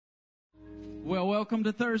Well, welcome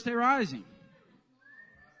to Thursday Rising.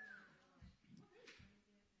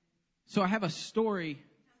 So I have a story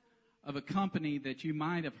of a company that you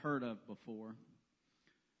might have heard of before,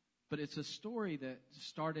 but it's a story that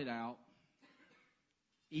started out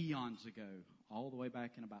eons ago, all the way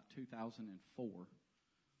back in about 2004.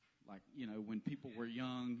 Like, you know, when people were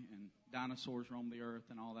young and dinosaurs roamed the earth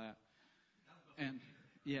and all that. And,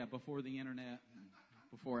 yeah, before the internet,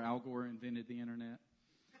 before Al Gore invented the internet.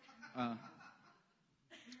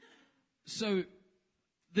 So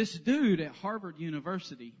this dude at Harvard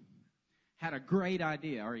University had a great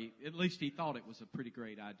idea, or at least he thought it was a pretty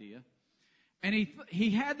great idea. And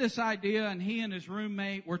he had this idea, and he and his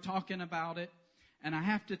roommate were talking about it. And I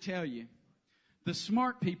have to tell you, the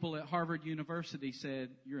smart people at Harvard University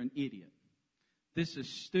said, "You're an idiot. This is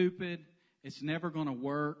stupid. It's never going to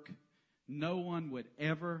work. No one would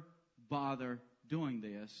ever bother doing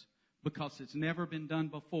this because it's never been done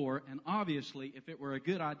before. And obviously, if it were a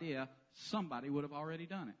good idea, somebody would have already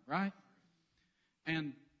done it, right?"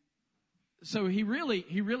 And so he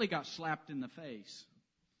really got slapped in the face.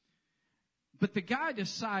 But the guy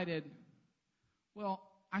decided, well,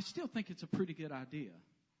 I still think it's a pretty good idea.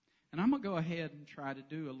 And I'm going to go ahead and try to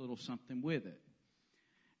do a little something with it.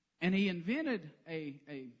 And he invented a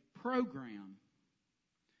program.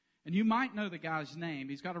 And you might know the guy's name.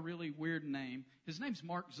 He's got a really weird name. His name's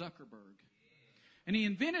Mark Zuckerberg. And he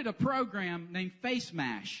invented a program named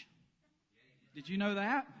FaceMash. Did you know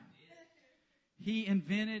that? He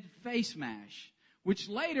invented FaceMash, which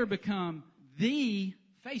later became the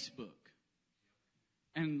Facebook.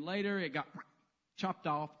 And later it got chopped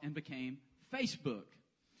off and became Facebook.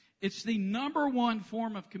 It's the number one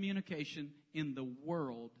form of communication in the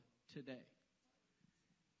world today.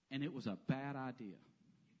 And it was a bad idea.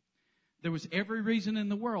 There was every reason in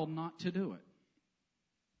the world not to do it.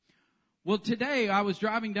 Well, today I was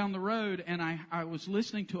driving down the road and I was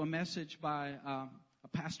listening to a message by a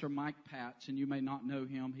pastor, Mike Patz, and you may not know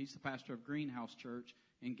him. He's the pastor of Greenhouse Church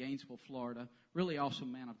in Gainesville, Florida. Really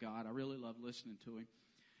awesome man of God. I really love listening to him.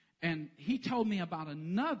 And he told me about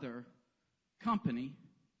another company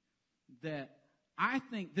that I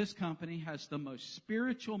think this company has the most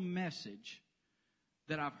spiritual message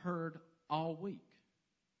that I've heard all week.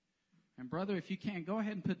 And brother, if you can, go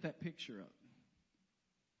ahead and put that picture up.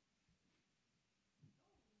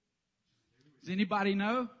 Does anybody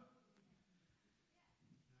know?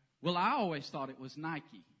 Well, I always thought it was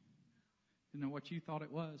Nike. You know what you thought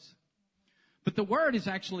it was? But the word is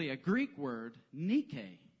actually a Greek word,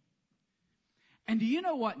 Nike. And do you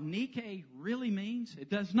know what Nike really means?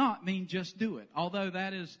 It does not mean just do it, although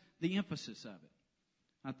that is the emphasis of it.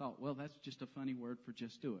 I thought, well, that's just a funny word for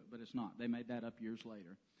just do it, but it's not. They made that up years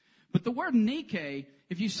later. But the word Nike,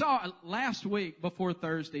 if you saw last week, before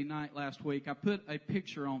Thursday night last week, I put a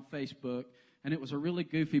picture on Facebook, and it was a really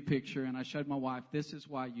goofy picture, and I showed my wife, this is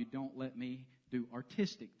why you don't let me do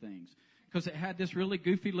artistic things. Because it had this really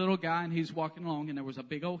goofy little guy, and he's walking along, and there was a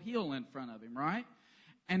big old hill in front of him, right?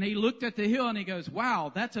 And he looked at the hill, and he goes,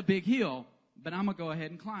 wow, that's a big hill, but I'm going to go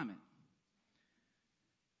ahead and climb it.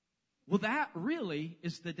 Well, that really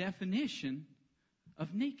is the definition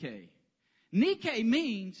of Nike. Nike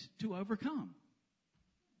means to overcome.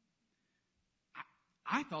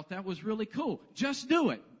 I thought that was really cool. Just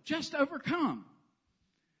do it. Just overcome.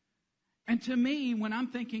 And to me, when I'm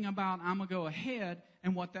thinking about I'm going to go ahead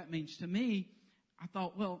and what that means to me, I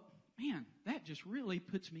thought, well, man, that just really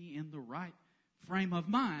puts me in the right frame of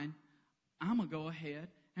mind. I'm going to go ahead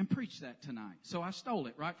and preach that tonight. So I stole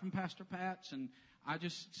it right from Pastor Pat's, and I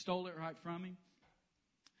just stole it right from him.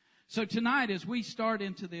 So tonight, as we start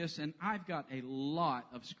into this, and I've got a lot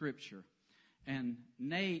of scripture, and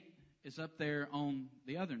Nate is up there on,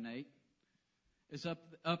 the other Nate, is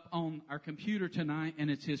up on our computer tonight, and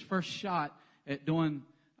it's his first shot at doing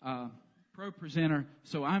Pro Presenter,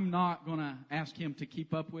 so I'm not going to ask him to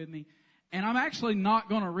keep up with me. And I'm actually not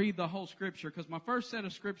going to read the whole scripture, because my first set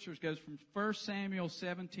of scriptures goes from 1 Samuel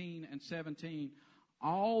 17 and 17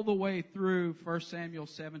 all the way through 1 Samuel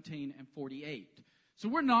 17 and 48. So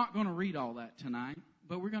we're not going to read all that tonight,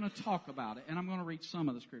 but we're going to talk about it, and I'm going to read some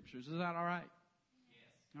of the scriptures. Is that all right?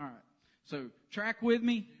 Yes. All right. So track with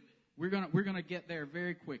me. We're going to get there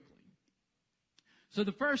very quickly. So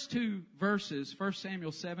the first two verses, 1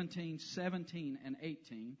 Samuel 17, 17 and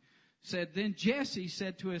 18, said, Then Jesse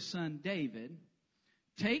said to his son David,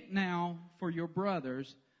 Take now for your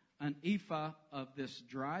brothers an ephah of this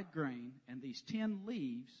dried grain and these 10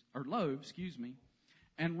 loaves,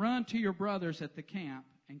 and run to your brothers at the camp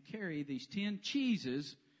and carry these 10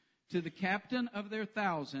 cheeses to the captain of their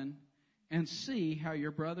 1,000 and see how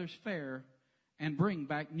your brothers fare and bring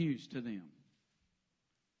back news to them.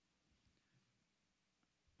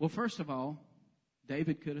 Well, first of all,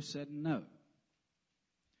 David could have said no.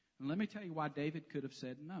 And let me tell you why David could have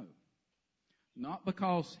said no. Not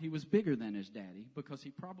because he was bigger than his daddy, because he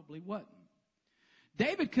probably wasn't.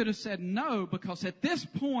 David could have said no because at this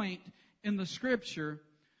point in the Scripture,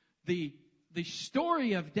 the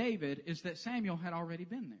story of David is that Samuel had already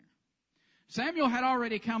been there. Samuel had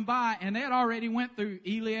already come by, and they had already went through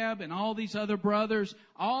Eliab and all these other brothers,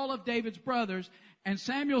 all of David's brothers, and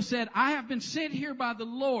Samuel said, I have been sent here by the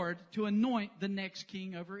Lord to anoint the next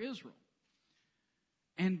king over Israel.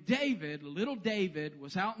 And David, little David,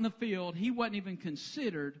 was out in the field. He wasn't even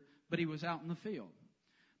considered, but he was out in the field.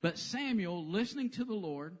 But Samuel, listening to the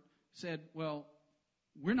Lord, said, well,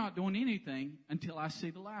 we're not doing anything until I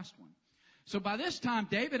see the last one. So by this time,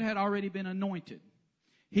 David had already been anointed.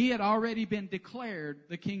 He had already been declared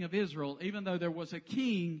the king of Israel, even though there was a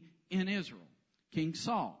king in Israel, King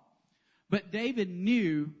Saul. But David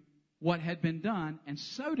knew what had been done, and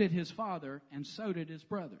so did his father, and so did his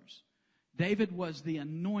brothers. David was the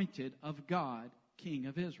anointed of God, king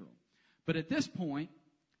of Israel. But at this point,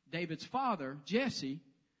 David's father, Jesse,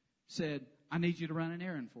 said, I need you to run an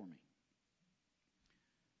errand for me.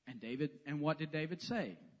 And what did David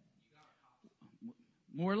say?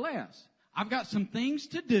 More or less. I've got some things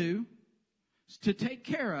to do, to take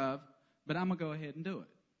care of, but I'm going to go ahead and do it.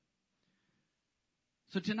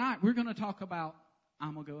 So tonight, we're going to talk about,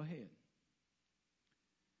 I'm going to go ahead.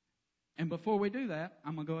 And before we do that,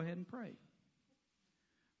 I'm going to go ahead and pray.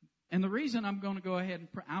 And the reason I'm going to go ahead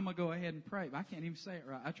and pray, I'm going to go ahead and pray. I can't even say it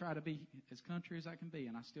right. I try to be as country as I can be,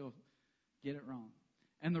 and I still get it wrong.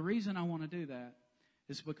 And the reason I want to do that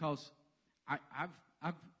is because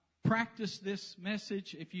I've practiced this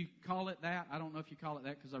message, if you call it that. I don't know if you call it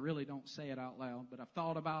that because I really don't say it out loud, but I've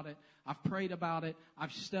thought about it. I've prayed about it.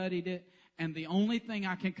 I've studied it. And the only thing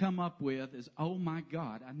I can come up with is, oh my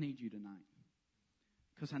God, I need you tonight.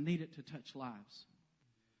 Because I need it to touch lives.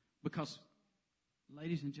 Because,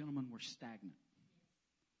 ladies and gentlemen, we're stagnant.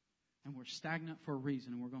 And we're stagnant for a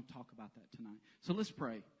reason, and we're going to talk about that tonight. So let's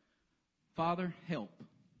pray. Father, help.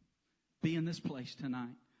 Be in this place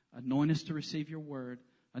tonight. Anoint us to receive your word.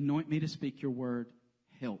 Anoint me to speak your word.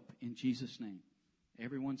 Help in Jesus' name.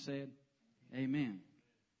 Everyone said, amen.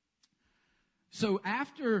 So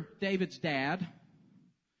after David's dad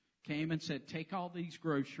came and said, take all these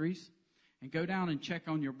groceries and go down and check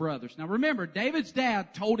on your brothers. Now remember, David's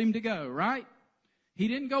dad told him to go, right? He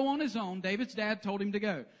didn't go on his own. David's dad told him to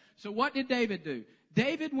go. So what did David do?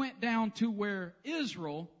 David went down to where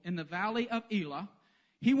Israel, in the valley of Elah,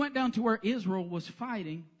 he went down to where Israel was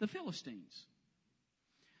fighting the Philistines.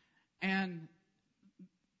 And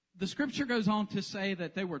the scripture goes on to say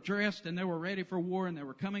that they were dressed and they were ready for war and they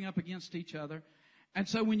were coming up against each other. And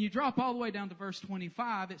so when you drop all the way down to verse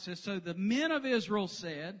 25, it says, so the men of Israel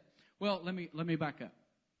said, well, let me back up.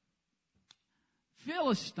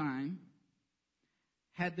 Philistine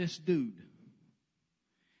had this dude.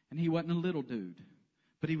 And he wasn't a little dude,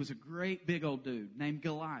 but he was a great big old dude named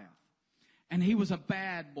Goliath. And he was a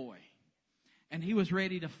bad boy. And he was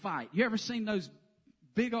ready to fight. You ever seen those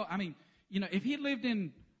big old, if he lived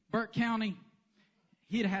in Burke County,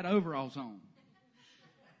 he'd have had overalls on.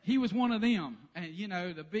 He was one of them. And,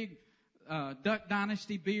 the big Duck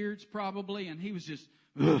Dynasty beards probably. And he was just,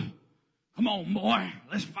 come on, boy,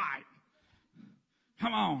 let's fight.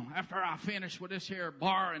 Come on, after I finish with this here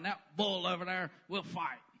bar and that bull over there, we'll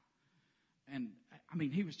fight. And,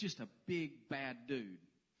 he was just a big, bad dude.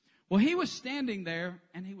 Well, he was standing there,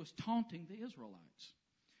 and he was taunting the Israelites.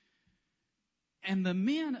 And the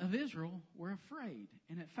men of Israel were afraid.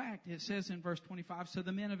 And in fact, it says in verse 25, so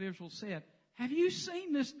the men of Israel said, have you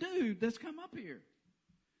seen this dude that's come up here?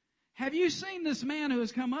 Have you seen this man who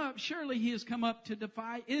has come up? Surely he has come up to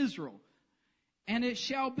defy Israel. And it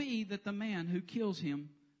shall be that the man who kills him,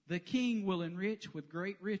 the king will enrich with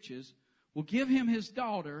great riches, will give him his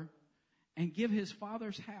daughter, and give his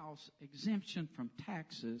father's house exemption from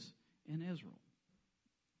taxes in Israel.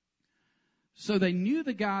 So they knew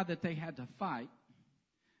the guy that they had to fight.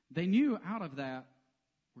 They knew out of that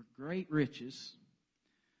were great riches,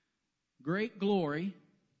 great glory,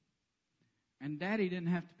 and daddy didn't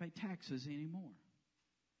have to pay taxes anymore.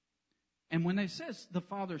 And when it says the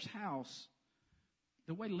father's house,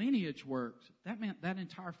 the way lineage works, that meant that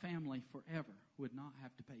entire family forever would not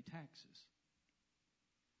have to pay taxes.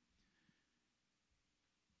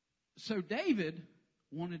 So David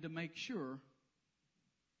wanted to make sure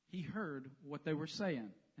he heard what they were saying.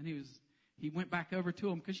 And he went back over to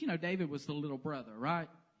him because, David was the little brother, right?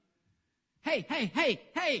 Hey,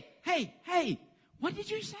 what did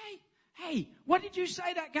you say? Hey, what did you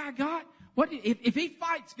say that guy got? If he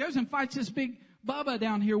goes and fights this big Bubba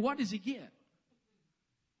down here, what does he get?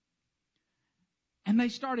 And they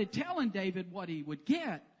started telling David what he would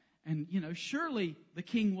get. And, surely the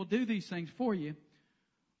king will do these things for you.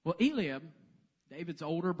 Well, Eliab, David's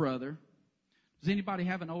older brother. Does anybody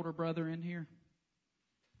have an older brother in here?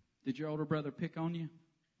 Did your older brother pick on you?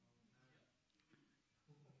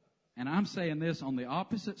 And I'm saying this on the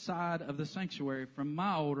opposite side of the sanctuary from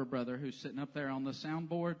my older brother who's sitting up there on the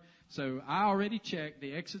soundboard. So I already checked.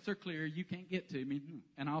 The exits are clear. You can't get to me.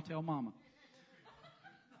 And I'll tell Mama.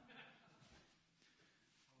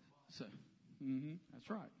 So, that's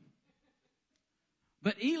right.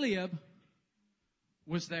 But Eliab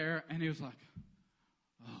was there, and he was like,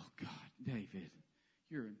 "Oh, God, David,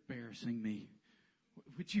 you're embarrassing me.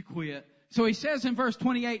 Would you quit?" So he says in verse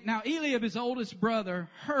 28, "Now Eliab, his oldest brother,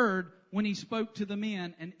 heard when he spoke to the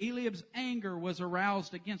men, and Eliab's anger was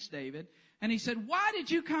aroused against David. And he said, 'Why did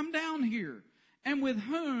you come down here? And with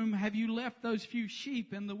whom have you left those few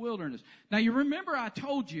sheep in the wilderness?'" Now you remember I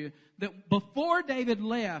told you that before David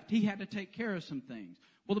left, he had to take care of some things.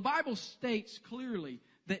 Well, the Bible states clearly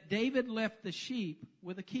that David left the sheep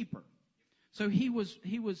with a keeper. So he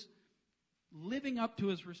was living up to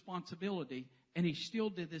his responsibility, and he still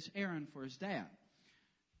did this errand for his dad.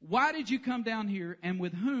 "Why did you come down here, and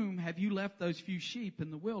with whom have you left those few sheep in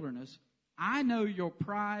the wilderness? I know your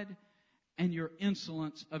pride and your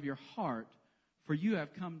insolence of your heart, for you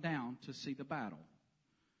have come down to see the battle."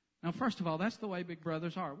 Now, first of all, that's the way big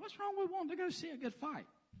brothers are. What's wrong with wanting to go see a good fight?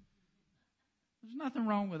 There's nothing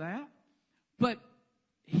wrong with that. But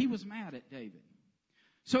he was mad at David.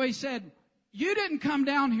 So he said, "You didn't come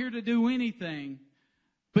down here to do anything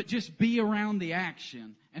but just be around the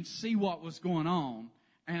action and see what was going on."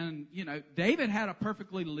 And, David had a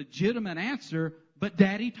perfectly legitimate answer, but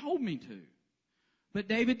Daddy told me to. But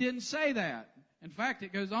David didn't say that. In fact,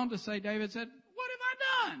 it goes on to say, David said, "What have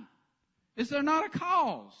I done? Is there not a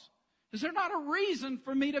cause? Is there not a reason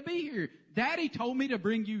for me to be here? Daddy told me to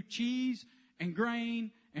bring you cheese and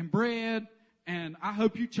grain and bread, and I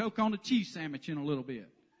hope you choke on a cheese sandwich in a little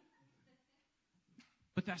bit."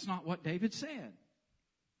 But that's not what David said.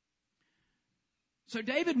 So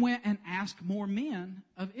David went and asked more men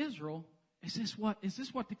of Israel, is this what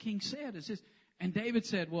the king said? And David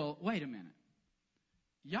said, "Well, wait a minute.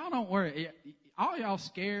 Y'all don't worry. All y'all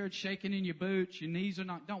scared, shaking in your boots, your knees are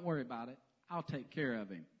not, don't worry about it. I'll take care of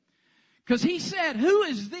him." Because he said, "Who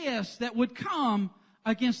is this that would come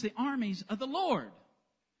against the armies of the Lord?"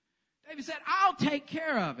 David said, "I'll take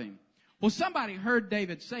care of him." Well, somebody heard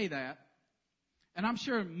David say that. And I'm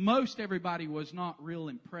sure most everybody was not real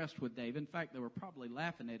impressed with David. In fact, they were probably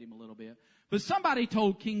laughing at him a little bit. But somebody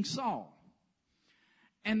told King Saul.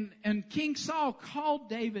 And King Saul called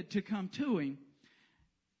David to come to him.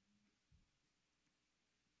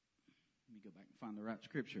 Let me go back and find the right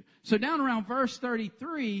scripture. So down around verse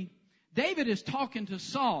 33, David is talking to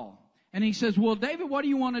Saul. And he says, "Well, David, what do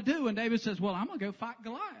you want to do?" And David says, "Well, I'm going to go fight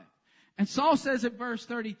Goliath." And Saul says at verse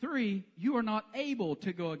 33, "You are not able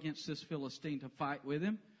to go against this Philistine to fight with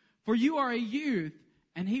him, for you are a youth,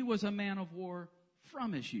 and he was a man of war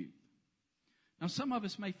from his youth." Now, some of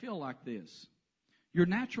us may feel like this. Your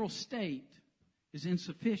natural state is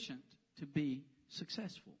insufficient to be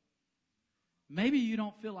successful. Maybe you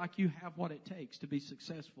don't feel like you have what it takes to be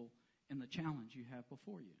successful in the challenge you have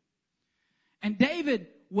before you. And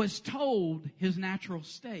David was told his natural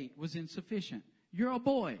state was insufficient. You're a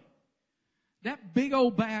boy. That big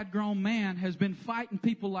old bad grown man has been fighting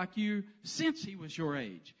people like you since he was your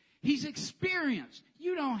age. He's experienced.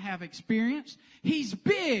 You don't have experience. He's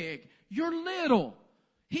big. You're little.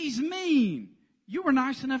 He's mean. You were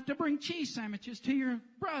nice enough to bring cheese sandwiches to your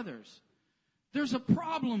brothers. There's a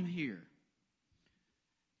problem here.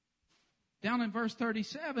 Down in verse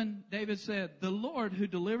 37, David said, "The Lord who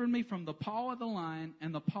delivered me from the paw of the lion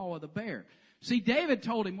and the paw of the bear." See, David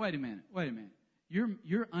told him, wait a minute.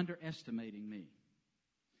 You're underestimating me.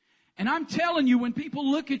 And I'm telling you, when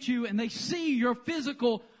people look at you and they see your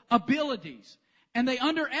physical abilities and they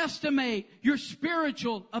underestimate your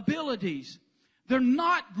spiritual abilities, they're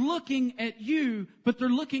not looking at you, but they're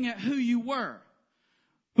looking at who you were.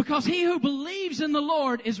 Because he who believes in the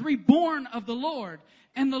Lord is reborn of the Lord,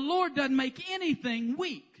 and the Lord doesn't make anything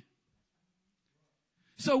weak.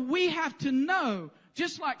 So we have to know,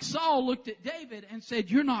 just like Saul looked at David and said,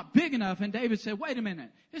 "You're not big enough." And David said, "Wait a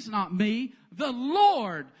minute. It's not me. The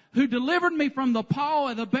Lord who delivered me from the paw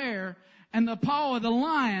of the bear and the paw of the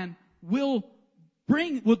lion will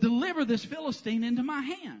deliver this Philistine into my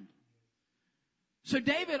hand." So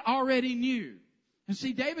David already knew. And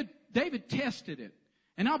see, David tested it.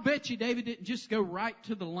 And I'll bet you David didn't just go right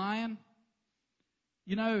to the lion.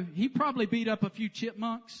 He probably beat up a few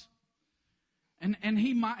chipmunks. And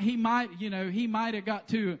he might have got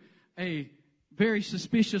to a very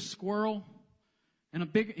suspicious squirrel. And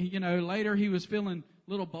later he was feeling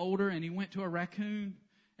a little bolder and he went to a raccoon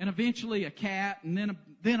and eventually a cat and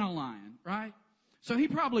then a lion, right? So he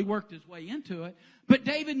probably worked his way into it. But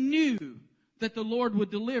David knew that the Lord would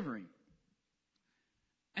deliver him.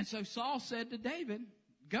 And so Saul said to David,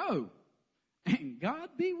 go, and God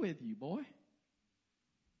be with you, boy.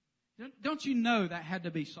 Don't you know that had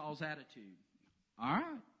to be Saul's attitude? All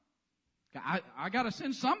right. I got to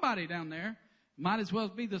send somebody down there. Might as well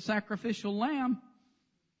be the sacrificial lamb.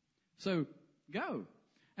 So, go.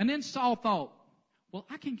 And then Saul thought, well,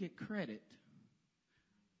 I can get credit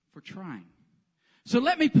for trying. So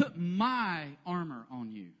let me put my armor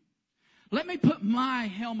on you. Let me put my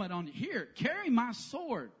helmet on you. Here, carry my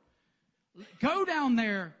sword. Go down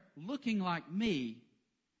there looking like me,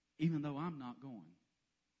 even though I'm not going.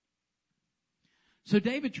 So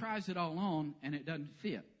David tries it all on, and it doesn't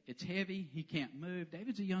fit. It's heavy. He can't move.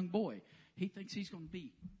 David's a young boy. He thinks he's going to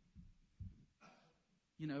be,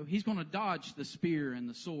 he's going to dodge the spear and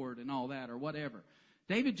the sword and all that or whatever.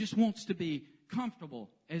 David just wants to be comfortable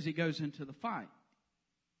as he goes into the fight.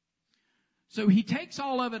 So he takes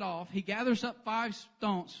all of it off. He gathers up 5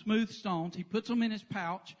 stones, smooth stones. He puts them in his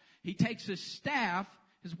pouch. He takes his staff,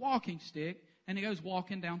 his walking stick, and he goes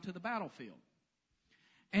walking down to the battlefield.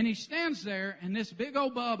 And he stands there, and this big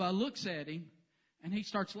old Bubba looks at him, and he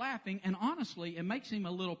starts laughing. And honestly, it makes him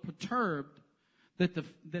a little perturbed that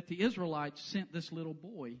the Israelites sent this little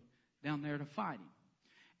boy down there to fight him.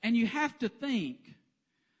 And you have to think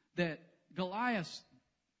that Goliath's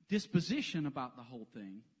disposition about the whole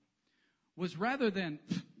thing was rather than,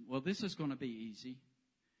 well, this is going to be easy.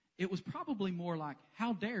 It was probably more like,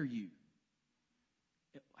 how dare you?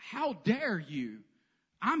 How dare you?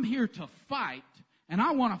 I'm here to fight, and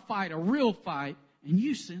I want to fight a real fight, and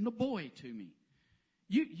you send a boy to me.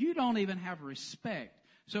 You don't even have respect.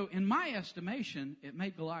 So in my estimation, it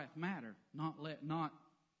made Goliath madder, not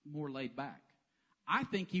more laid back. I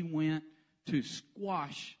think he went to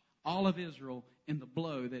squash all of Israel in the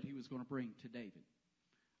blow that he was going to bring to David.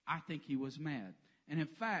 I think he was mad. And in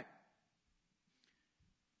fact,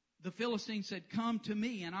 the Philistine said, come to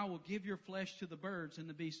me and I will give your flesh to the birds and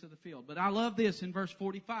the beasts of the field. But I love this in verse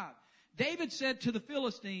 45. David said to the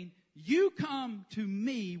Philistine, you come to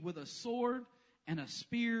me with a sword and a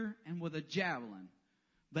spear and with a javelin.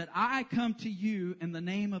 But I come to you in the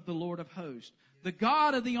name of the Lord of hosts, the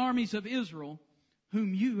God of the armies of Israel,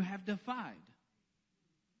 whom you have defied.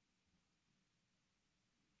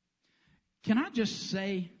 Can I just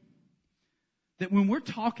say that when we're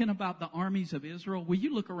talking about the armies of Israel, will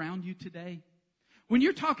you look around you today? When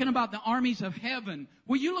you're talking about the armies of heaven,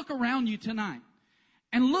 will you look around you tonight?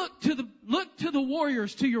 And look to the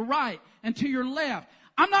warriors to your right and to your left.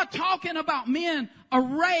 I'm not talking about men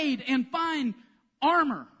arrayed in fine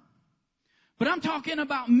armor. But I'm talking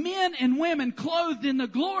about men and women clothed in the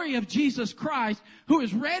glory of Jesus Christ, who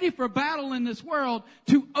is ready for battle in this world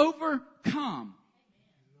to overcome.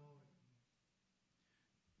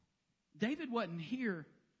 David wasn't here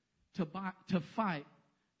to fight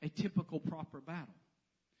a typical proper battle.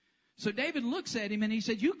 So David looks at him and he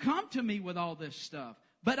said, you come to me with all this stuff,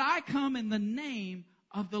 but I come in the name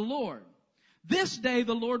of the Lord. This day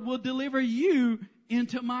the Lord will deliver you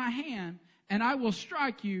into my hand, and I will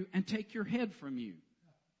strike you and take your head from you.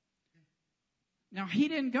 Now, he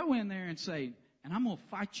didn't go in there and say, and I'm going to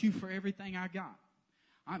fight you for everything I got.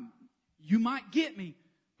 You might get me,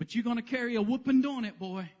 but you're going to carry a whooping doing it,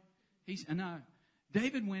 boy.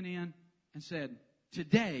 David went in and said,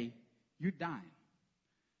 today you're dying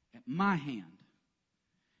at my hand.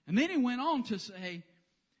 And then he went on to say,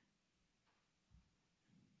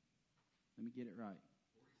 let me get it right.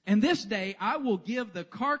 And this day I will give the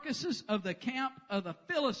carcasses of the camp of the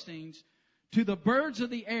Philistines to the birds of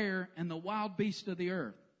the air and the wild beasts of the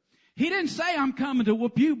earth. He didn't say, I'm coming to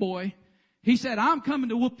whoop you, boy. He said, I'm coming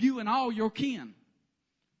to whoop you and all your kin.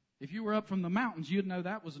 If you were up from the mountains, you'd know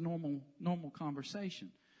that was a normal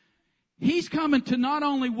conversation. He's coming to not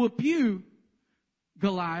only whoop you,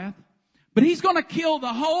 Goliath, but he's going to kill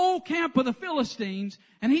the whole camp of the Philistines,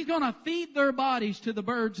 and he's going to feed their bodies to the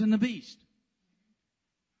birds and the beasts.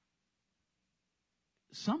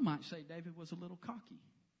 Some might say David was a little cocky.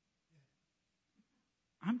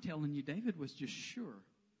 I'm telling you, David was just sure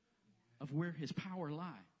of where his power lay.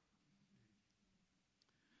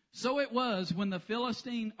 So it was when the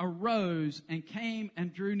Philistine arose and came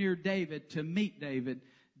and drew near David to meet David,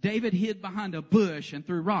 David hid behind a bush and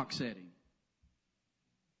threw rocks at him.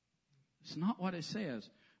 It's not what it says.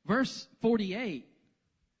 Verse 48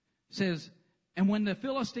 says, and when the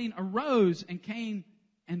Philistine arose and came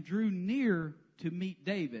and drew near to meet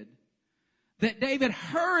David, that David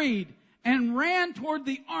hurried and ran toward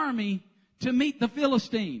the army to meet the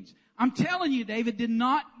Philistines. I'm telling you, David did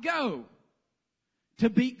not go to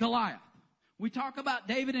beat Goliath. We talk about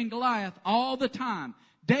David and Goliath all the time.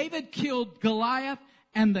 David killed Goliath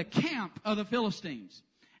and the camp of the Philistines.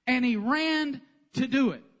 And he ran to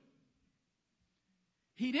do it.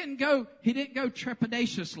 He didn't go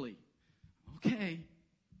trepidatiously. Okay.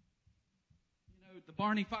 You know, the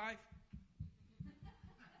Barney Fife.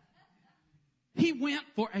 He went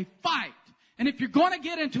for a fight. And if you're going to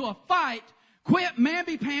get into a fight, quit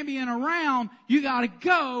mamby-pambying around. You got to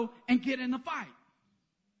go and get in the fight.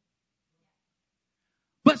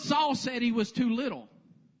 But Saul said he was too little.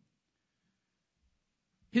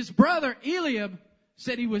 His brother Eliab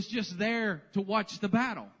said he was just there to watch the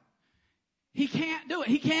battle. He can't do it.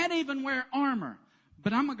 He can't even wear armor.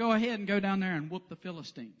 But I'm going to go ahead and go down there and whoop the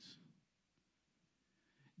Philistines.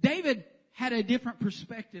 David had a different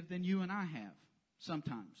perspective than you and I have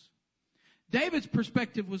sometimes. David's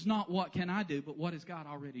perspective was not what can I do, but what has God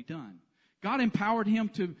already done. God empowered him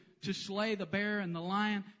to slay the bear and the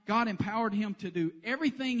lion. God empowered him to do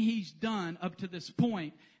everything he's done up to this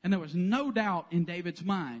point. And there was no doubt in David's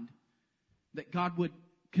mind that God would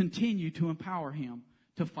continue to empower him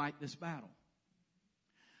to fight this battle.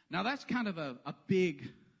 Now that's kind of a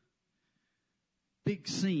big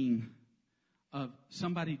scene of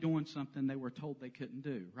somebody doing something they were told they couldn't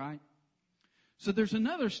do, right? So there's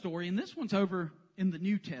another story, and this one's over in the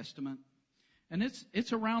New Testament. And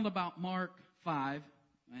it's around about Mark 5,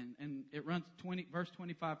 and it runs verse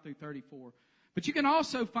 25 through 34. But you can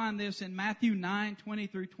also find this in Matthew 9, 20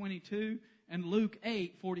 through 22, and Luke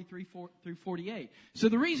 8, 43 through 48. So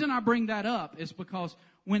the reason I bring that up is because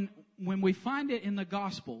when we find it in the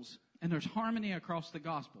Gospels, and there's harmony across the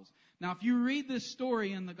Gospels. Now, if you read this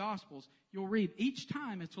story in the Gospels, you'll read each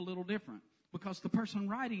time it's a little different. Because the person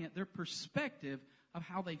writing it, their perspective of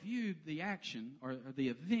how they viewed the action or the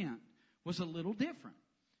event was a little different.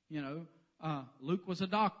 You know, Luke was a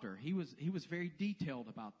doctor. He was very detailed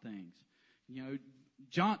about things. You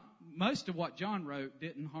know, most of what John wrote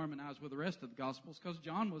didn't harmonize with the rest of the Gospels because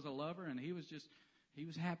John was a lover and he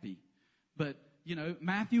was happy. But, you know,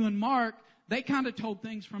 Matthew and Mark, they kind of told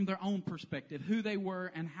things from their own perspective, who they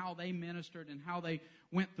were and how they ministered and how they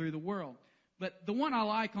went through the world. But the one I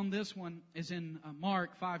like on this one is in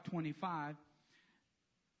Mark 5:25.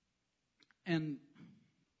 And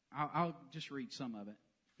I'll just read some of it.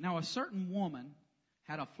 Now, a certain woman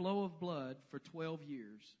had a flow of blood for 12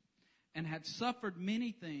 years and had suffered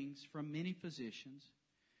many things from many physicians.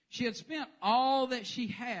 She had spent all that she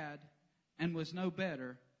had and was no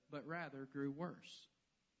better, but rather grew worse.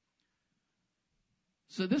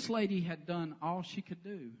 So this lady had done all she could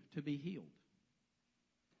do to be healed.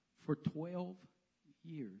 For 12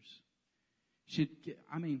 years.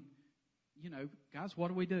 Guys,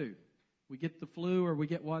 what do? We get the flu or we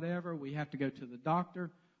get whatever. We have to go to the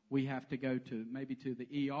doctor. We have to go to maybe to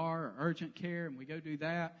the ER or urgent care, and we go do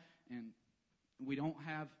that. And we don't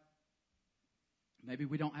have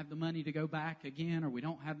the money to go back again, or we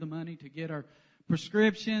don't have the money to get our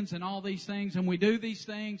prescriptions and all these things. And we do these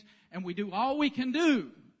things, and we do all we can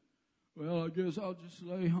do. Well, I guess I'll just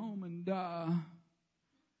lay home and die.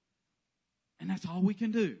 And that's all we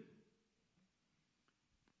can do.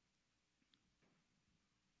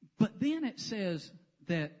 But then it says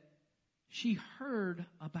that she heard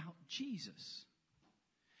about Jesus.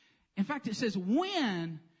 In fact, it says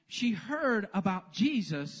when she heard about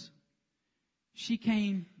Jesus, she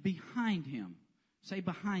came behind him. Say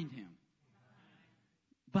behind him.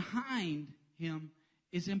 Behind him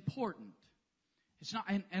is important. It's not,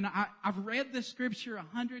 and I've read this scripture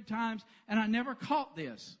 100 times, and I never caught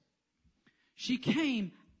this. She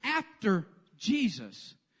came after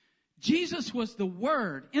Jesus. Jesus was the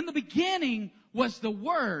Word. In the beginning was the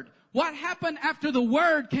Word. What happened after the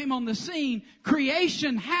Word came on the scene?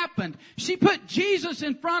 Creation happened. She put Jesus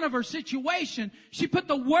in front of her situation. She put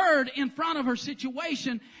the Word in front of her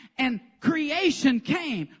situation, and creation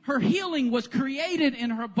came. Her healing was created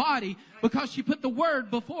in her body because she put the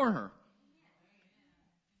Word before her.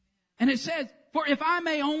 And it says, for if I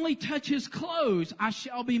may only touch his clothes, I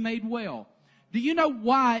shall be made well. Do you know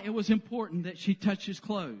why it was important that she touch his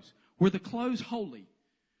clothes? Were the clothes holy?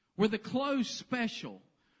 Were the clothes special?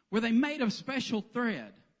 Were they made of special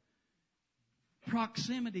thread?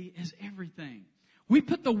 Proximity is everything. We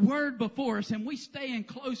put the Word before us and we stay in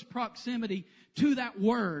close proximity to that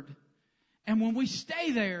Word. And when we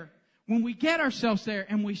stay there, when we get ourselves there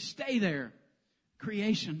and we stay there,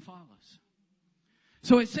 creation follows.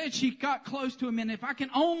 So it said she got close to him, and if I can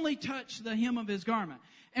only touch the hem of his garment.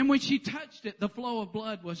 And when she touched it, the flow of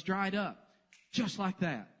blood was dried up. Just like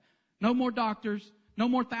that. No more doctors, no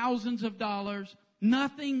more thousands of dollars,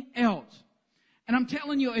 nothing else. And I'm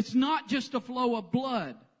telling you, it's not just a flow of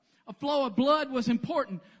blood. A flow of blood was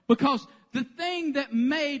important because the thing that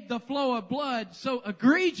made the flow of blood so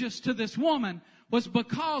egregious to this woman was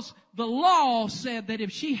because the law said that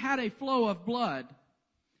if she had a flow of blood,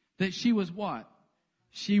 that she was what?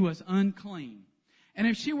 She was unclean. And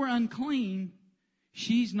if she were unclean,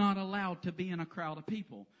 she's not allowed to be in a crowd of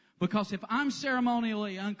people. Because if I'm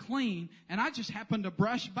ceremonially unclean and I just happen to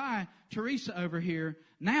brush by Teresa over here,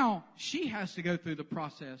 now she has to go through the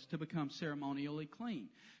process to become ceremonially clean.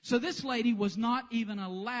 So this lady was not even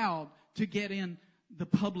allowed to get in the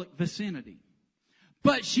public vicinity.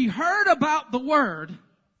 But she heard about the word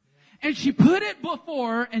and she put it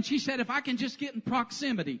before her and she said, if I can just get in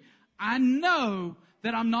proximity, I know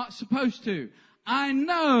that I'm not supposed to. I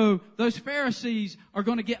know those Pharisees are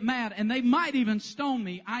going to get mad and they might even stone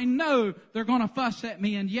me. I know they're going to fuss at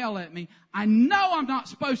me and yell at me. I know I'm not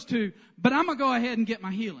supposed to, but I'm going to go ahead and get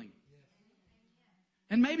my healing.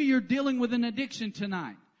 And maybe you're dealing with an addiction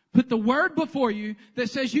tonight. Put the word before you that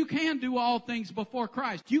says you can do all things before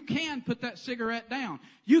Christ. You can put that cigarette down.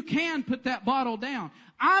 You can put that bottle down.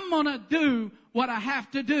 I'm going to do what I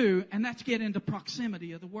have to do, and that's get into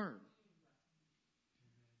proximity of the word.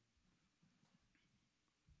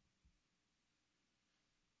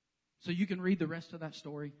 So you can read the rest of that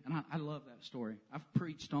story, and I love that story. I've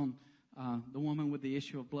preached on the woman with the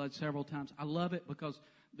issue of blood several times. I love it because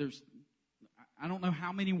I don't know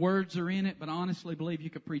how many words are in it, but I honestly believe you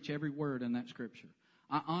could preach every word in that scripture.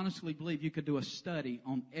 I honestly believe you could do a study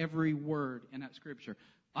on every word in that scripture.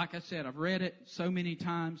 Like I said, I've read it so many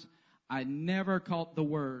times, I never caught the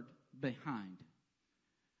word behind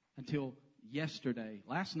until yesterday,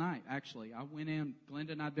 last night actually. I went in,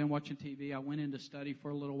 Glenda and I had been watching TV. I went in to study for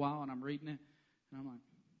a little while and I'm reading it and I'm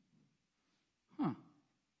like,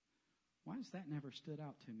 why has that never stood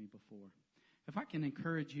out to me before? If I can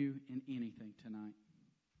encourage you in anything tonight,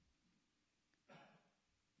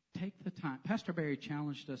 take the time. Pastor Barry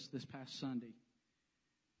challenged us this past Sunday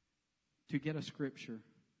to get a scripture,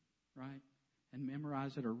 right? And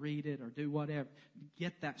memorize it or read it or do whatever.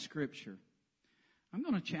 Get that scripture. I'm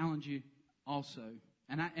going to challenge you also,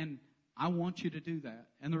 and I want you to do that.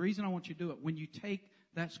 And the reason I want you to do it, when you take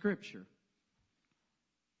that scripture,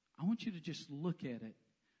 I want you to just look at it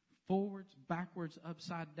forwards, backwards,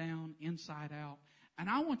 upside down, inside out. And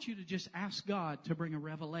I want you to just ask God to bring a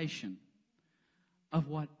revelation of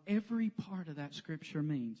what every part of that scripture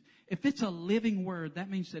means. If it's a living word, that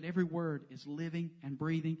means that every word is living and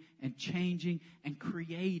breathing and changing and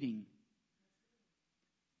creating.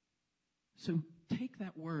 So take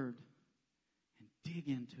that word and dig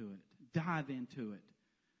into it, dive into it,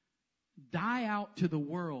 die out to the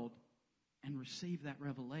world and receive that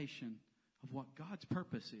revelation of what God's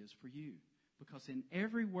purpose is for you. Because in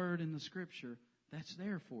every word in the scripture, that's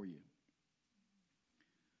there for you.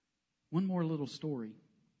 One more little story.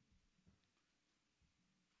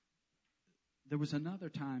 There was another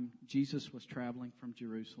time Jesus was traveling from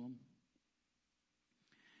Jerusalem.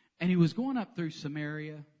 And he was going up through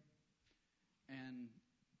Samaria. And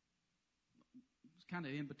it was kind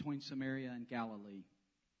of in between Samaria and Galilee.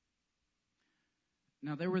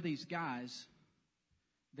 Now there were these guys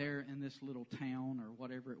there in this little town or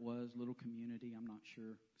whatever it was, little community. I'm not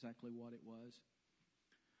sure exactly what it was.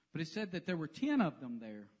 But it said that there were 10 of them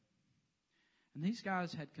there. And these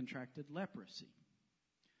guys had contracted leprosy.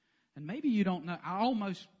 And maybe you don't know. I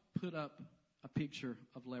almost put up a picture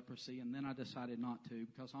of leprosy, and then I decided not to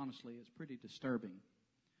because, honestly, it's pretty disturbing.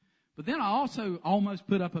 But then I also almost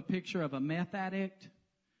put up a picture of a meth addict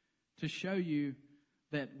to show you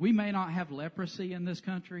that we may not have leprosy in this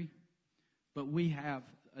country, but we have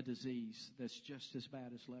a disease that's just as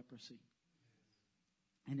bad as leprosy.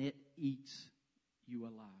 And it eats you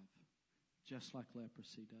alive, just like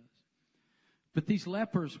leprosy does. But these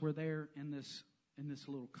lepers were there in this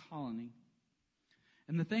little colony.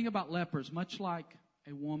 And the thing about lepers, much like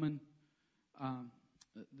a woman,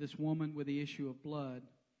 this woman with the issue of blood,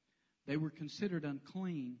 they were considered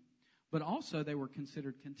unclean, but also they were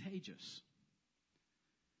considered contagious.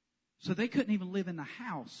 So they couldn't even live in the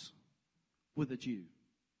house with a Jew.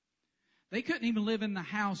 They couldn't even live in the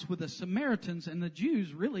house with the Samaritans, and the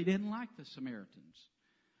Jews really didn't like the Samaritans.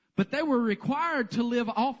 But they were required to live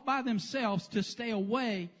off by themselves, to stay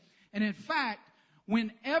away. And in fact,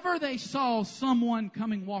 whenever they saw someone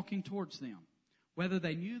coming walking towards them, whether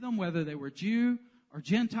they knew them, whether they were Jew or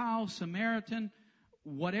Gentile, Samaritan,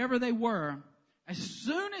 whatever they were, as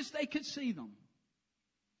soon as they could see them,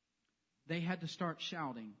 they had to start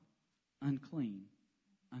shouting, "Unclean,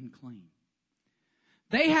 unclean."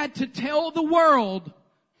 They had to tell the world,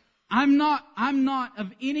 I'm not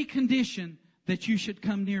of any condition that you should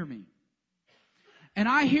come near me. And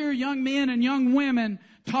I hear young men and young women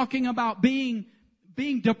talking about being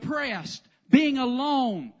depressed, being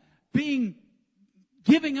alone,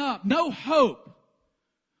 giving up, no hope.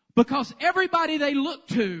 Because everybody they look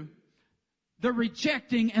to, they're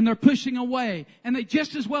rejecting and they're pushing away. And they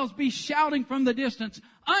just as well be shouting from the distance,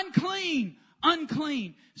 unclean,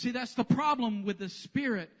 unclean. See, that's the problem with the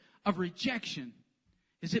spirit of rejection,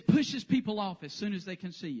 is it pushes people off as soon as they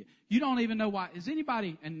can see you. You don't even know why. Is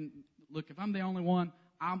anybody, and look, if I'm the only one,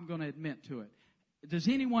 I'm going to admit to it. Does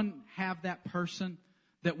anyone have that person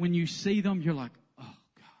that when you see them, you're like, oh,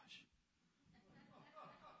 gosh.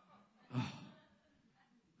 Oh.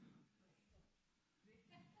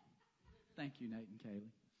 Thank you, Nate and Kaylee.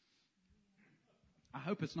 I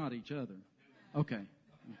hope it's not each other. Okay.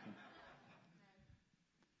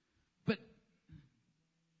 But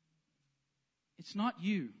it's not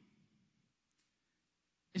you.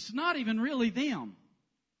 It's not even really them.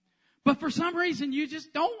 But for some reason, you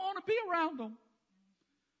just don't want to be around them.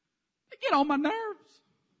 They get on my nerves.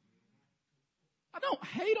 I don't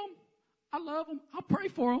hate them. I love them. I'll pray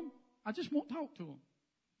for them. I just won't talk to them.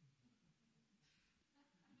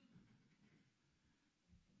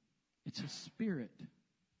 It's a spirit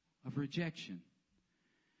of rejection.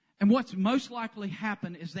 And what's most likely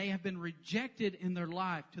happened is they have been rejected in their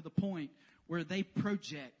life to the point where they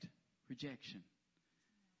project rejection.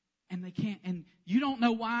 And they can't, and you don't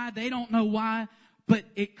know why, they don't know why, but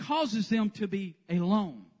it causes them to be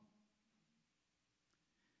alone.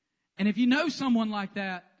 And if you know someone like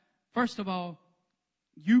that, first of all,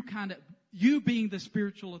 you being the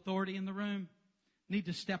spiritual authority in the room, need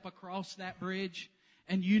to step across that bridge.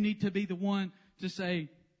 And you need to be the one to say,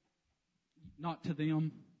 not to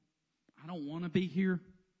them, I don't want to be here,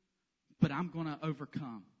 but I'm going to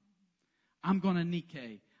overcome. I'm going to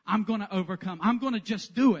Nike. I'm going to overcome. I'm going to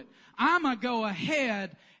just do it. I'm going to go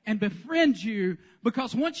ahead and befriend you,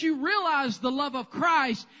 because once you realize the love of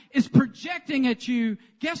Christ is projecting at you,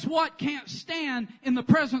 guess what can't stand in the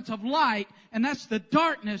presence of light? And that's the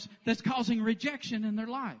darkness that's causing rejection in their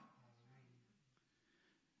life.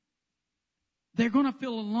 They're going to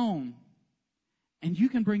feel alone. And you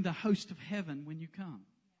can bring the host of heaven when you come.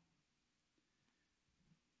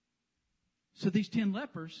 So these 10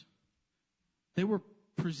 lepers, they were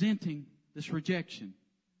presenting this rejection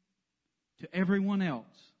to everyone else.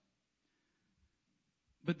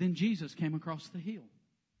 But then Jesus came across the hill.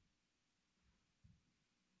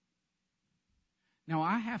 Now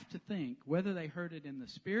I have to think whether they heard it in the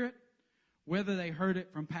spirit, whether they heard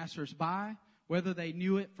it from passersby, whether they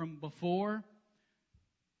knew it from before.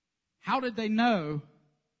 How did they know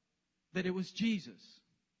that it was Jesus?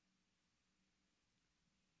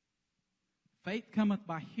 Faith cometh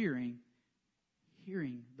by hearing,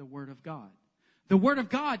 hearing the word of God. The word of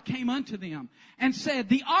God came unto them and said,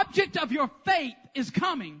 the object of your faith is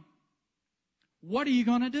coming. What are you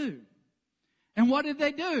going to do? And what did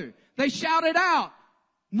they do? They shouted out,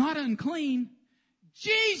 not unclean,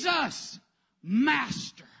 Jesus,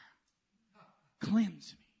 Master,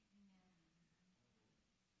 cleanse me.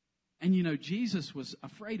 And you know, Jesus was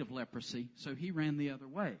afraid of leprosy, so he ran the other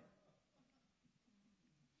way.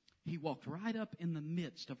 He walked right up in the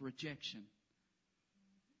midst of rejection.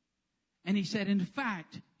 And he said, in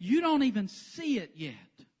fact, you don't even see it yet.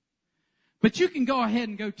 But you can go ahead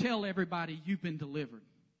and go tell everybody you've been delivered.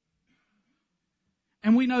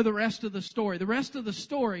 And we know the rest of the story. The rest of the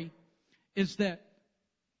story is that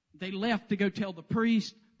they left to go tell the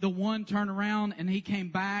priest. The one turned around and he came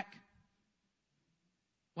back.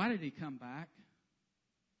 Why did he come back?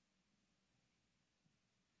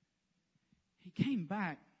 He came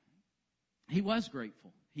back. He was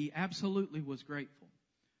grateful. He absolutely was grateful.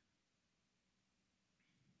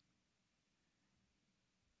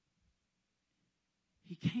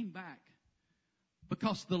 He came back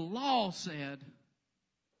because the law said,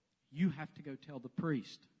 you have to go tell the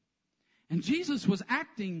priest. And Jesus was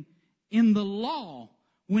acting in the law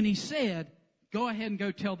when he said, go ahead and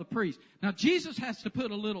go tell the priest. Now, Jesus has to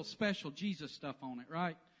put a little special Jesus stuff on it,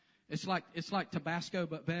 right? It's like Tabasco,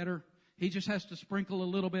 but better. He just has to sprinkle a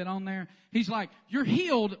little bit on there. He's like, you're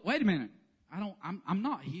healed. Wait a minute. I'm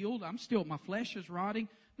not healed. My flesh is rotting.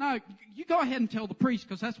 No, you go ahead and tell the priest,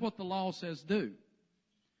 because that's what the law says do.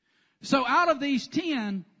 So out of these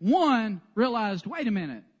 10, one realized, wait a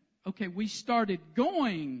minute. Okay, we started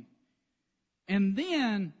going, and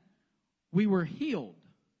then we were healed.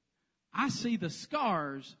 I see the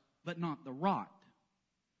scars, but not the rot.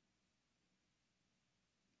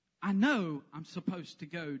 I know I'm supposed to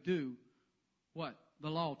go do what the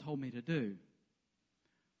law told me to do.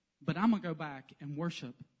 but I'm going to go back and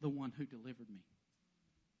worship the one who delivered me.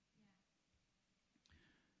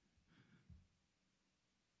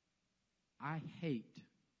 I hate,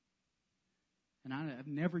 and I've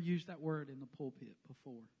never used that word in the pulpit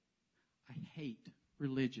before, I hate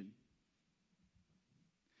religion.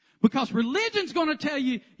 Because religion's going to tell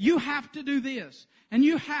you, you have to do this, and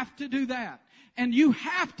you have to do that, and you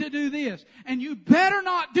have to do this, and you better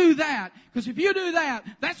not do that, because if you do that,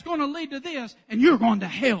 that's going to lead to this, and you're going to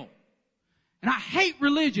hell. And I hate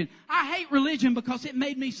religion. I hate religion because it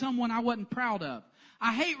made me someone I wasn't proud of.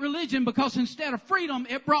 I hate religion because instead of freedom,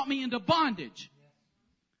 it brought me into bondage.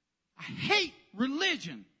 I hate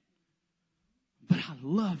religion. But I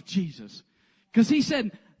love Jesus. Because He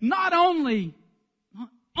said, not only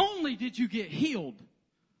did you get healed,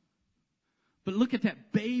 but look at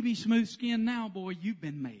that baby smooth skin now, boy, you've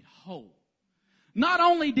been made whole. Not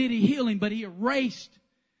only did He heal him, but He erased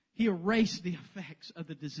the effects of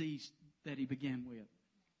the disease that he began with.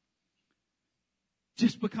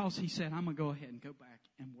 Just because He said, I'm going to go ahead and go back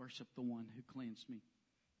and worship the one who cleansed me.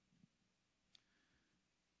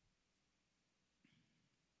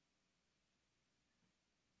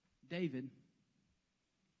 David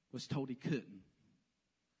was told he couldn't.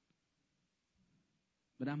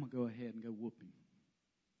 But I'm going to go ahead and go whoop him.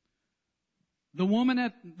 The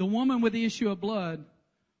woman with the issue of blood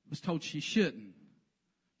was told she shouldn't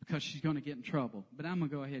because she's going to get in trouble. But I'm going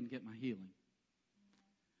to go ahead and get my healing.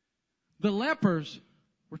 The lepers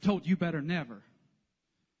were told, you better never.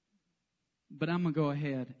 But I'm going to go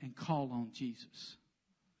ahead and call on Jesus.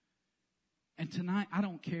 And tonight, I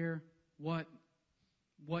don't care what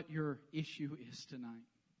your issue is tonight.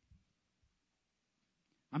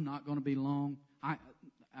 I'm not going to be long. I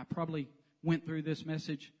probably went through this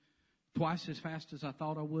message twice as fast as I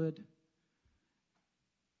thought I would.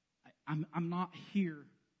 I'm not here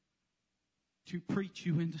to preach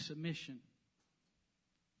you into submission.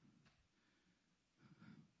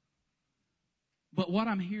 But what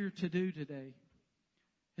I'm here to do today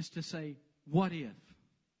is to say, what if?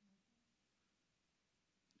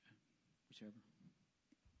 Whichever.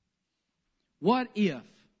 What if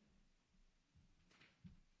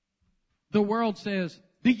the world says,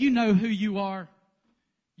 do you know who you are?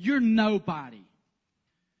 You're nobody.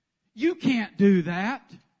 You can't do that.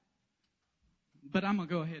 But I'm going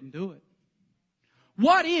to go ahead and do it.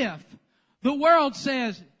 What if the world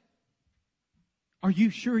says, are you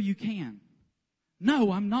sure you can?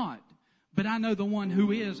 No, I'm not. But I know the one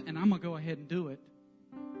who is, and I'm going to go ahead and do it.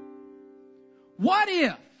 What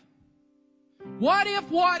if,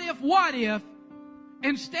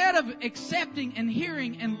 instead of accepting and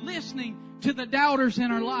hearing and listening to the doubters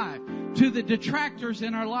in our life, to the detractors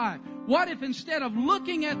in our life, what if instead of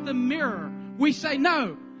looking at the mirror, we say,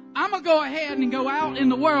 no, I'm going to go ahead and go out in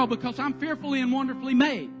the world because I'm fearfully and wonderfully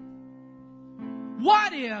made?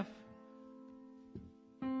 What if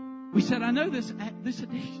we said, I know this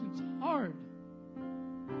addiction's hard.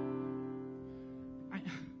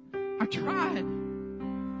 I tried.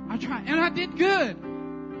 And I did good.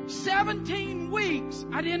 17 weeks,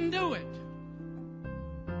 I didn't do it.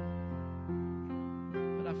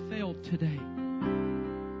 But I failed today.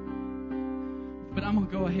 But I'm going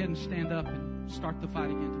to go ahead and stand up and start the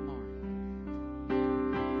fight again tomorrow.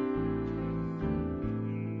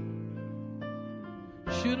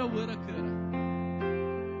 Shoulda, woulda, coulda.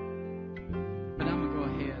 But I'm going to go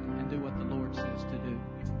ahead and do what the Lord says to do.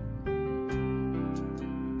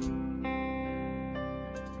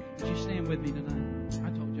 Would you stand with me tonight? I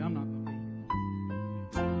told you I'm not going to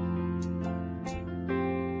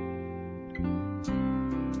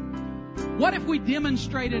be. What if we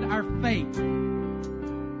demonstrated our faith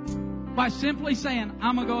by simply saying,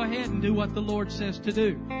 I'm going to go ahead and do what the Lord says to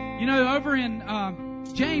do? You know, over in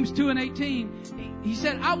James 2:18, he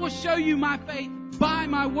said, I will show you my faith by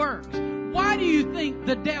my works. Why do you think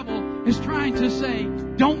the devil is trying to say,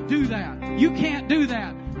 don't do that? You can't do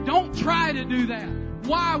that. Don't try to do that.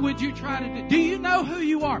 Why would you try to do? Do you know who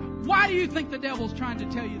you are? Why do you think the devil's trying to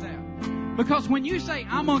tell you that? Because when you say,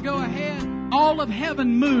 I'm going to go ahead, all of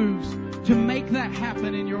heaven moves to make that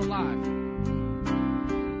happen in your life.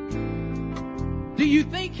 Do you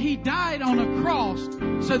think He died on a cross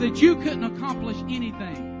so that you couldn't accomplish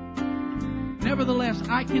anything? Nevertheless,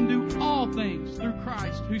 I can do all things through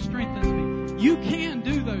Christ who strengthens me. You can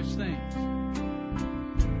do those things.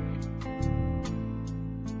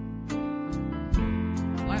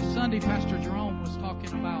 Last Sunday, Pastor Jerome was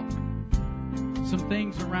talking about some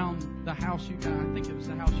things around the house you guys, I think it was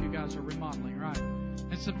the house you guys are remodeling, right?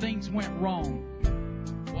 And some things went wrong.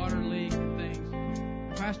 Water leak and things.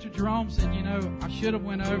 Pastor Jerome said, you know, I should have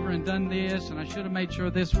went over and done this, and I should have made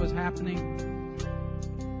sure this was happening.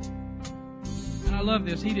 I love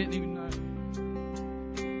this. He didn't even know.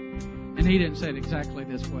 And he didn't say it exactly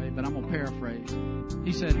this way, but I'm going to paraphrase.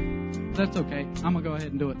 He said, that's okay. I'm going to go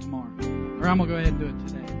ahead and do it tomorrow. Or I'm going to go ahead and do it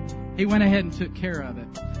today. He went ahead and took care of it.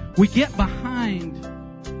 We get behind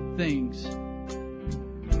things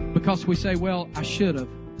because we say, well, I should have.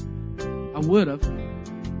 I would have.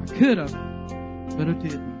 I could have. But I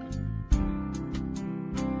didn't.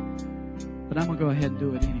 But I'm going to go ahead and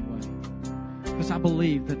do it anyway. Because I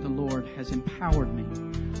believe that the Lord has empowered me.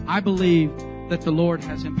 I believe that the Lord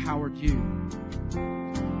has empowered you.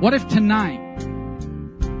 What if tonight,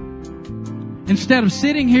 instead of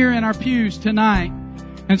sitting here in our pews tonight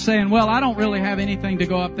and saying, well, I don't really have anything to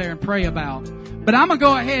go up there and pray about, but I'm going to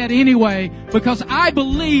go ahead anyway because I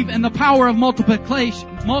believe in the power of multiplication.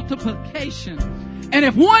 And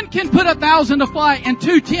if one can put 1,000 to flight and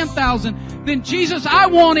 2 10,000, then Jesus, I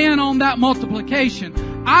want in on that multiplication.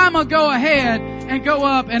 I'm going to go ahead and go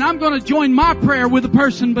up and I'm going to join my prayer with the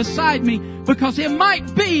person beside me because it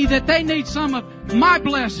might be that they need some of my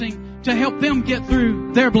blessing to help them get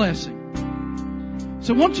through their blessing.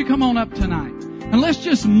 So won't you come on up tonight and let's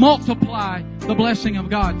just multiply the blessing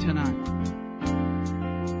of God tonight.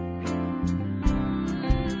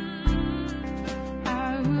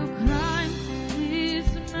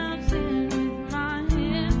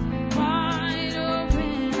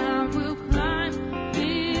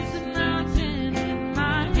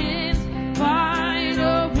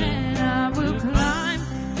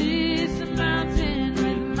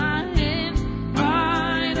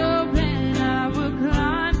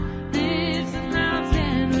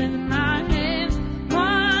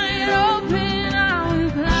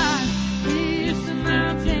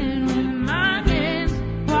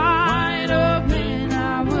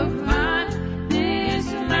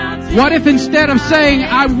 What if instead of saying,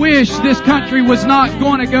 I wish this country was not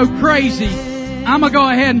going to go crazy, I'm going to go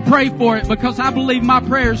ahead and pray for it because I believe my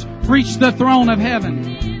prayers reach the throne of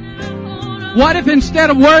heaven. What if instead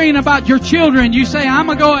of worrying about your children, you say, I'm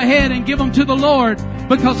going to go ahead and give them to the Lord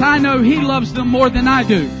because I know He loves them more than I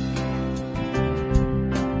do.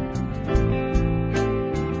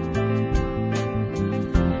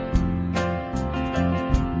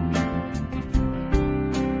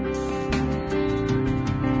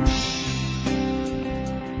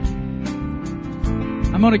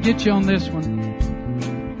 I'm going to get you on this one.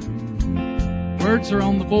 Words are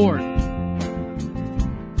on the board.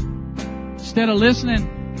 Instead of listening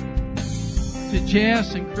to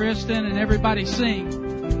Jess and Kristen and everybody sing,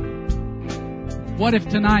 what if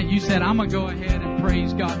tonight you said, I'm going to go ahead and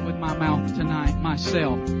praise God with my mouth tonight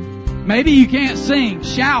myself? Maybe you can't sing.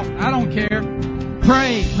 Shout. I don't care.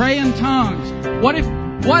 Pray in tongues. What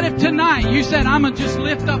if tonight you said, I'm going to just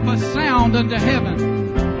lift up a sound unto heaven?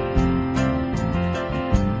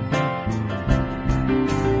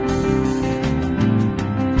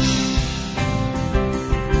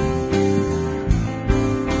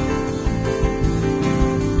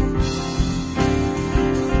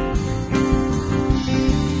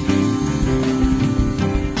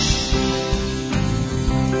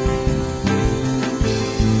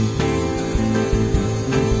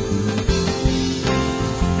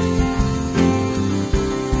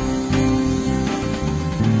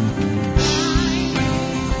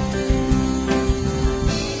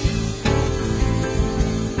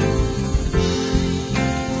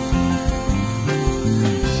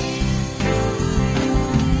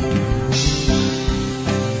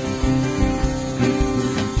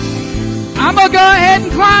 Go ahead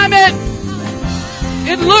and climb it.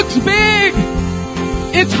 It looks big.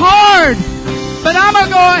 It's hard. But I'm going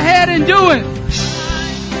to go ahead and do it.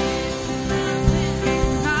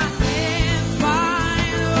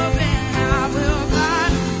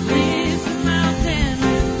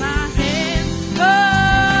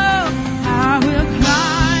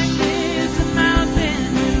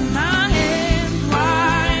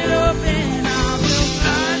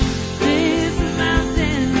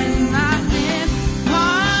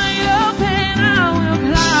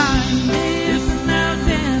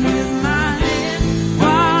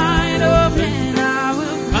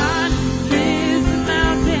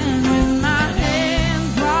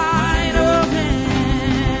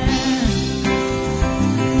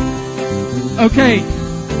 Okay,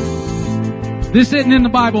 this isn't in the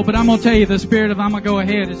Bible, but I'm going to tell you the spirit of I'm going to go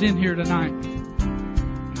ahead is in here tonight.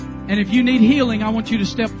 And if you need healing, I want you to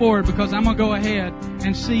step forward because I'm going to go ahead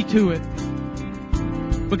and see to it.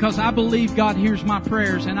 Because I believe God hears my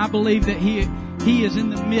prayers and I believe that He is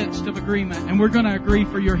in the midst of agreement and we're going to agree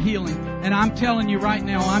for your healing. And I'm telling you right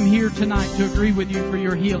now, I'm here tonight to agree with you for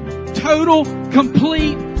your healing. Total,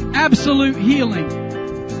 complete, absolute healing.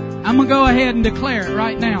 I'm going to go ahead and declare it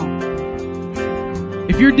right now.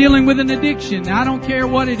 If you're dealing with an addiction, I don't care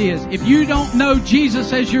what it is. If you don't know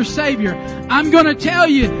Jesus as your Savior, I'm going to tell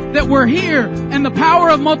you that we're here and the power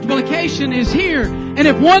of multiplication is here. And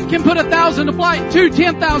if one can put 1,000 to flight, 2,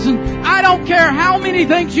 10,000, I don't care how many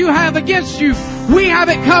things you have against you. We have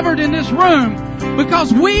it covered in this room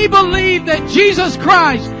because we believe that Jesus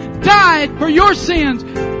Christ died for your sins,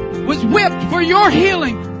 was whipped for your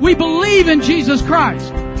healing. We believe in Jesus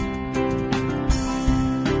Christ.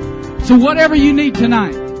 So whatever you need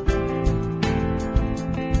tonight,